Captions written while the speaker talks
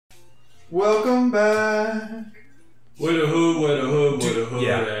Welcome back. Where the hood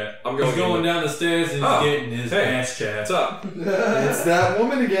Yeah. at? I'm He's going down the stairs and he's getting his ass chat. What's up? It's that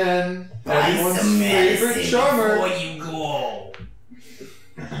woman again. Everyone's Buy some favorite medicine charmer. before you go.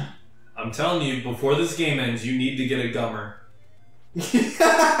 I'm telling you, before this game ends, you need to get a gummer.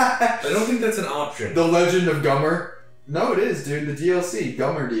 I don't think that's an option. The Legend of Gummer. No, it is, dude. The DLC.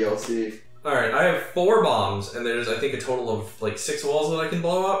 Gummer DLC. Alright, I have 4 bombs, and there's, I think, a total of, like, 6 walls that I can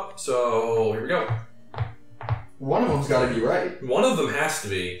blow up. So, here we go. One of them's got to be right. One of them has to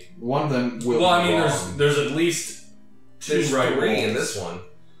be. One of them will Well, I be mean, wrong. there's at least 2 There's right 3 walls. in this one.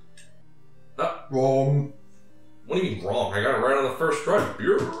 Wrong. What do you mean wrong? I got it right on the first try.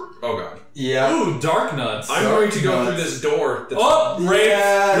 Oh, God. Yeah. Ooh, dark nuts. I'm going to go through this door. That's Rafe!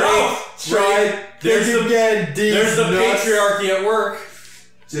 Yeah. Rafe! Try. There's Think the- again, D. There's the nuts. patriarchy at work.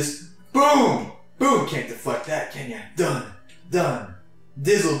 Just boom. Boom. Can't deflect that, can ya? Done. Done.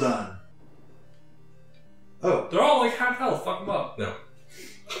 Dizzle done. Oh. They're all like half health. Fuck them up. No.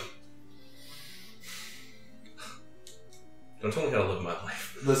 Don't tell me how to live my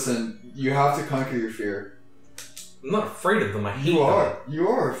life. Listen, you have to conquer your fear. I'm not afraid of them. I hate You them. are. You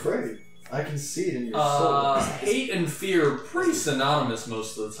are afraid. I can see it in your soul. Hate and fear pretty synonymous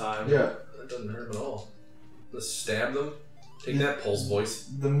most of the time. Yeah. That doesn't hurt them at all. Just stab them. Take that, Pulse voice.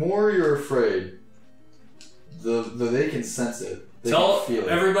 The more you're afraid, the they can sense it. They Tell can feel it.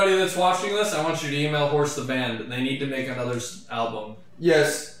 everybody that's watching this, I want you to email Horse the Band. They need to make another album.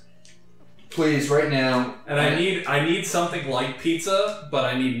 Yes. Please, right now. And I need something like pizza, but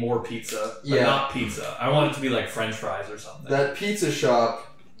I need more pizza. But Yeah. not pizza. I want it to be like French fries or something. That pizza shop,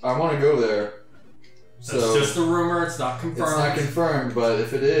 I want to go there. That's So just a rumor. It's not confirmed. it's not confirmed, but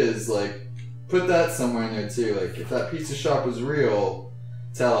if it is, like, put that somewhere in there too. Like, if that pizza shop was real,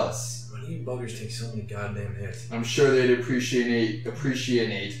 tell us. Why do you buggers take so many goddamn hits? I'm sure they'd appreciate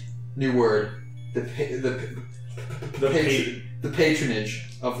new word the patronage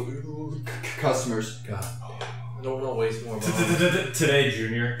of customers. God. I don't want to waste more bombs. Today,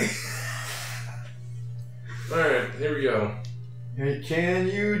 Junior. Alright, here we go. Hey, can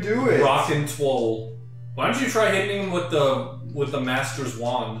you do it? Rock and twirl. Why don't you try hitting him with the Master's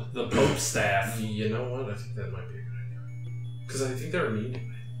Wand, the Pope's staff? You know what? I think that might be a good idea. Because I think they're immune to it.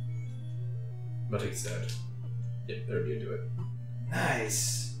 I'm about to get stabbed. Yeah, there we go. Do it.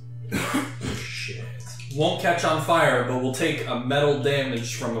 Nice. Shit. Won't catch on fire, but will take a metal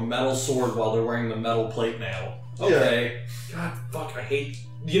damage from a metal sword while they're wearing the metal plate mail. Okay. God, fuck, I hate...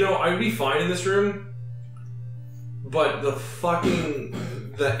 You know, I would be fine in this room, but the fucking...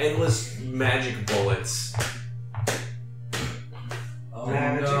 the endless magic bullets. Oh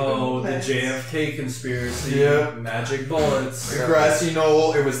Magic no, the bullets. JFK conspiracy. Yeah. Magic bullets. The grassy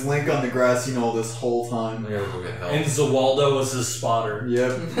knoll. It was Link on the grassy knoll this whole time. I gotta go get help. And Zawaldo was his spotter.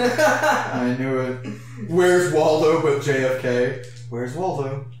 Yep. I knew it. Where's Waldo but JFK? Where's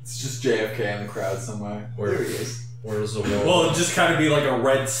Waldo? It's just JFK in the crowd somewhere. Where? There he is. Where's the wall? Well, it'd just kind of be like a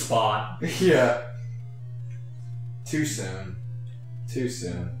red spot. Yeah. Too soon. Too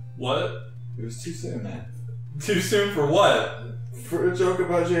soon. What? It was too soon, man. Too soon for what? For a joke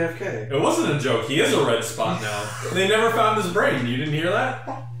about JFK. It wasn't a joke. He is a red spot now. They never found his brain. You didn't hear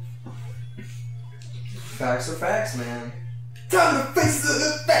that? Facts are facts, man. Time to face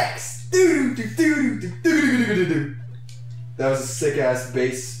the facts. Do-do-do-do-do-do-do-do-do-do. That was a sick ass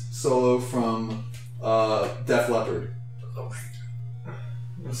bass solo from Def Leppard.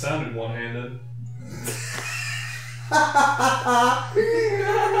 It sounded one-handed.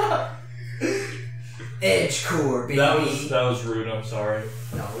 Edgecore, baby. That was rude. I'm sorry.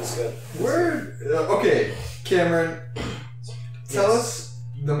 No, it was good. Where? Okay, Cameron. Tell us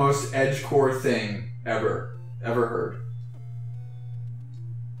the most edgecore thing ever heard.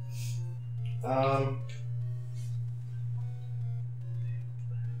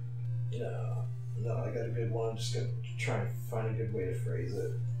 No, I got a good one. I'm just gonna try and find a good way to phrase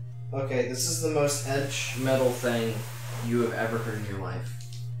it. Okay, this is the most edge metal thing you have ever heard in your life.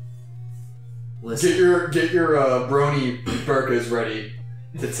 Listen. Get your brony burkas ready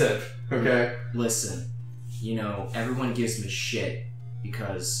to tip. Okay. Listen, you know, everyone gives me shit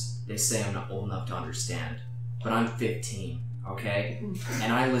because they say I'm not old enough to understand. But I'm 15, okay?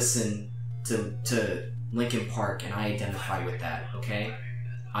 And I listen to Linkin Park and I identify with that, okay?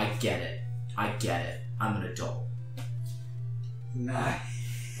 I get it. I'm an adult.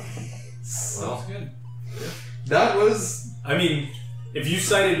 Nice. Sounds good. That was. I mean, if you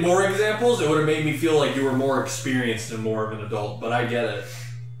cited more examples, it would have made me feel like you were more experienced and more of an adult. But I get it.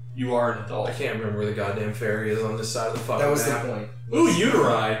 You are an adult. I can't remember where the goddamn fairy is on this side of the fucking That was the map. point. Ooh,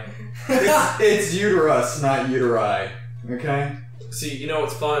 uteri. It's uterus, not uteri. Okay. See, you know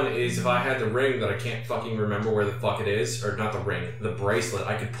what's fun is if I had the ring that I can't fucking remember where the fuck it is, or not the ring, the bracelet,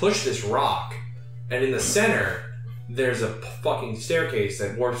 I could push this rock, and in the center, there's a fucking staircase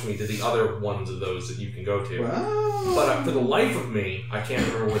that warps me to the other ones of those that you can go to. Wow. But for the life of me, I can't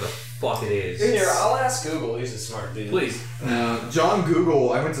remember where the fuck it is. Here, I'll ask Google. He's a smart dude. Please. John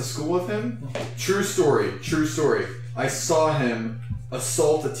Google, I went to school with him. True story. I saw him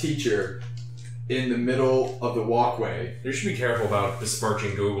assault a teacher in the middle of the walkway. You should be careful about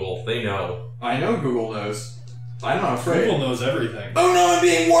besmirching Google. They know. I know Google knows. I'm not afraid. Google knows everything. Oh no, I'm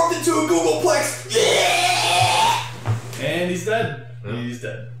being warped into a Googleplex! And he's dead. Yeah. He's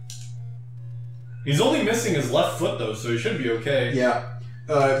dead. He's only missing his left foot though, so he should be okay. Yeah.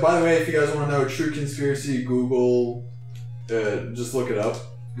 By the way, if you guys want to know a true conspiracy, Google, just look it up.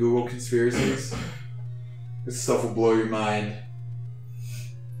 Google conspiracies. This stuff will blow your mind.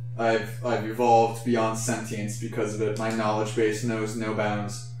 I've evolved beyond sentience because of it. My knowledge base knows no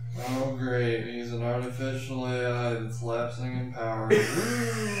bounds. Oh great, he's an artificial AI that's lapsing in power. Okay,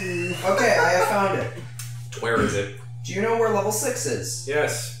 I have found it. Where is it? Do you know where level 6 is?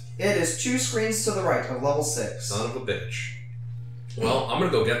 Yes. It is 2 screens to the right of level 6. Son of a bitch. Well, I'm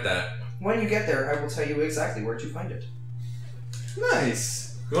gonna go get that. When you get there, I will tell you exactly where to find it.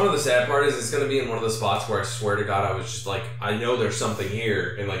 Nice. One of the sad part is it's gonna be in one of the spots where I swear to God I was just like, I know there's something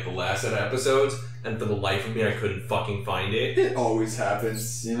here in like the last set of episodes, and for the life of me I couldn't fucking find it. It always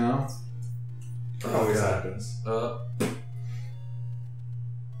happens, you know? It always God. happens.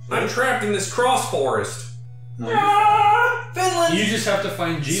 I'm trapped in this cross forest. No, you're fine. Finland! You just have to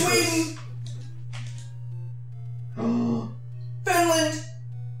find Jesus. Sweden! Finland!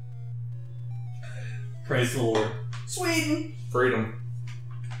 Praise the Lord. Sweden! Freedom.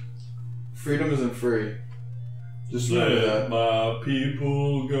 Freedom isn't free. Just remember Let that. my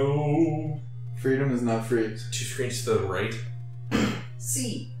people go. Freedom is not free. 2 screens to the right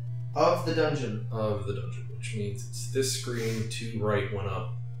C. Of the dungeon. of the dungeon, which means it's this screen, 2 right, 1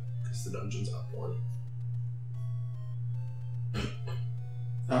 up, because the dungeon's up 1.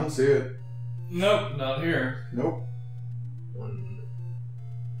 I don't see it. Nope, not here. Nope. 1.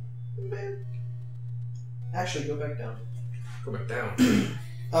 Actually, go back down. Go back down.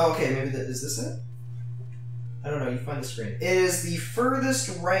 Oh, okay, maybe is this it? I don't know, you find the screen. It is the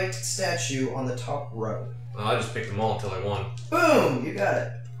furthest right statue on the top row. I just picked them all until I won. Boom! You got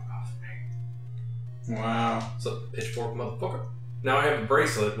it. Wow. So, pitchfork motherfucker. Now I have a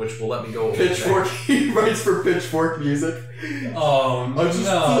bracelet, which will let me go. Pitchfork. He writes for Pitchfork Music. Oh, I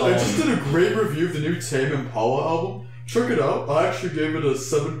just did a great review of the new Tame Impala album. Check it out. I actually gave it a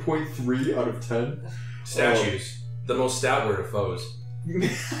 7.3 out of 10. Statues. The most stoutward of foes.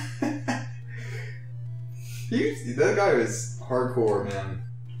 That guy is hardcore, man.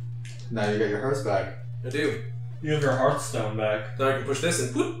 Now you got your hearts back. I do. You have your Hearthstone back. Now I can push this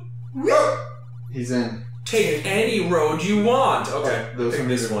and whoop. He's in. Take any road you want. Okay, Those pick are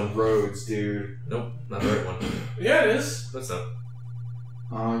this the one. roads, dude. Nope, not the right one. Yeah, it is. That's not.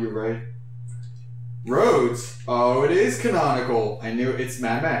 Oh, you're right. Roads. Oh, it is canonical. I knew it. It's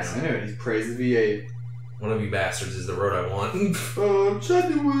Mad Max. I knew it. He's praised the V8. One of you bastards is the road I want. Oh, I'm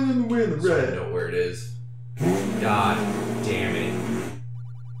trying to win the So I red. know where it is. God damn it.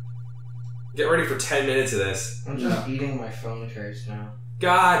 Get ready for 10 minutes of this. I'm just eating my phone case now.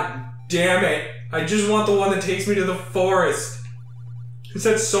 God damn it. I just want the one that takes me to the forest. Is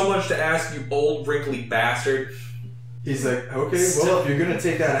that so much to ask, you old wrinkly bastard? He's like, okay, well, if you're gonna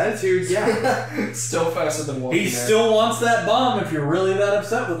take that attitude, yeah. Still faster than walking He there. still wants that bomb if you're really that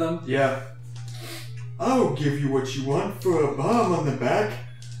upset with him. Yeah. I'll give you what you want for a bomb on the back.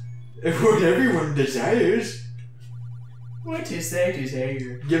 What everyone desires. What to say to say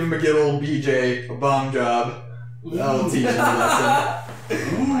here? Give him a good old BJ, a bomb job. That'll teach him a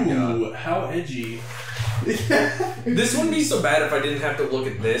Ooh, how edgy. lesson. This wouldn't be so bad if I didn't have to look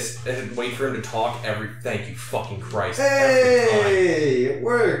at this and wait for him to talk every. Thank you, fucking Christ. Every time. Hey, it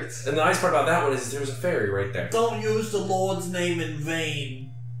worked. And the nice part about that one is there's a fairy right there. Don't use the Lord's name in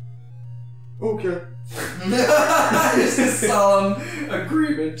vain. Okay. Just a solemn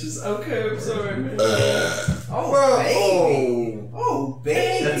agreement. Just okay. I'm sorry, man. Oh, baby. Oh,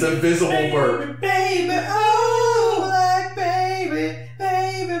 baby. That's a visible burp. Baby. Oh, like baby,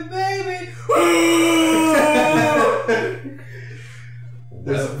 baby, baby.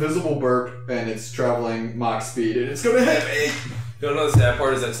 There's a visible burp, and it's traveling Mach speed, and it's gonna hit me. You know the sad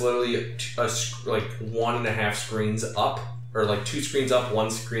part is that's literally like 1.5 screens up, or like 2 screens up,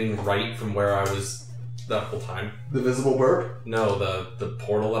 1 screen right from where I was the whole time. The visible burp? No, the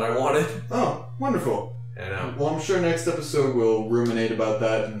portal that I wanted. Oh, wonderful. I know. Well, I'm sure next episode we'll ruminate about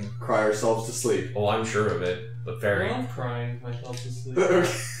that and cry ourselves to sleep. Well, I'm sure of it. but very. I'm crying myself to sleep.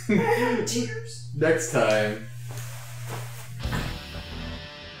 Okay. Tears. Next time,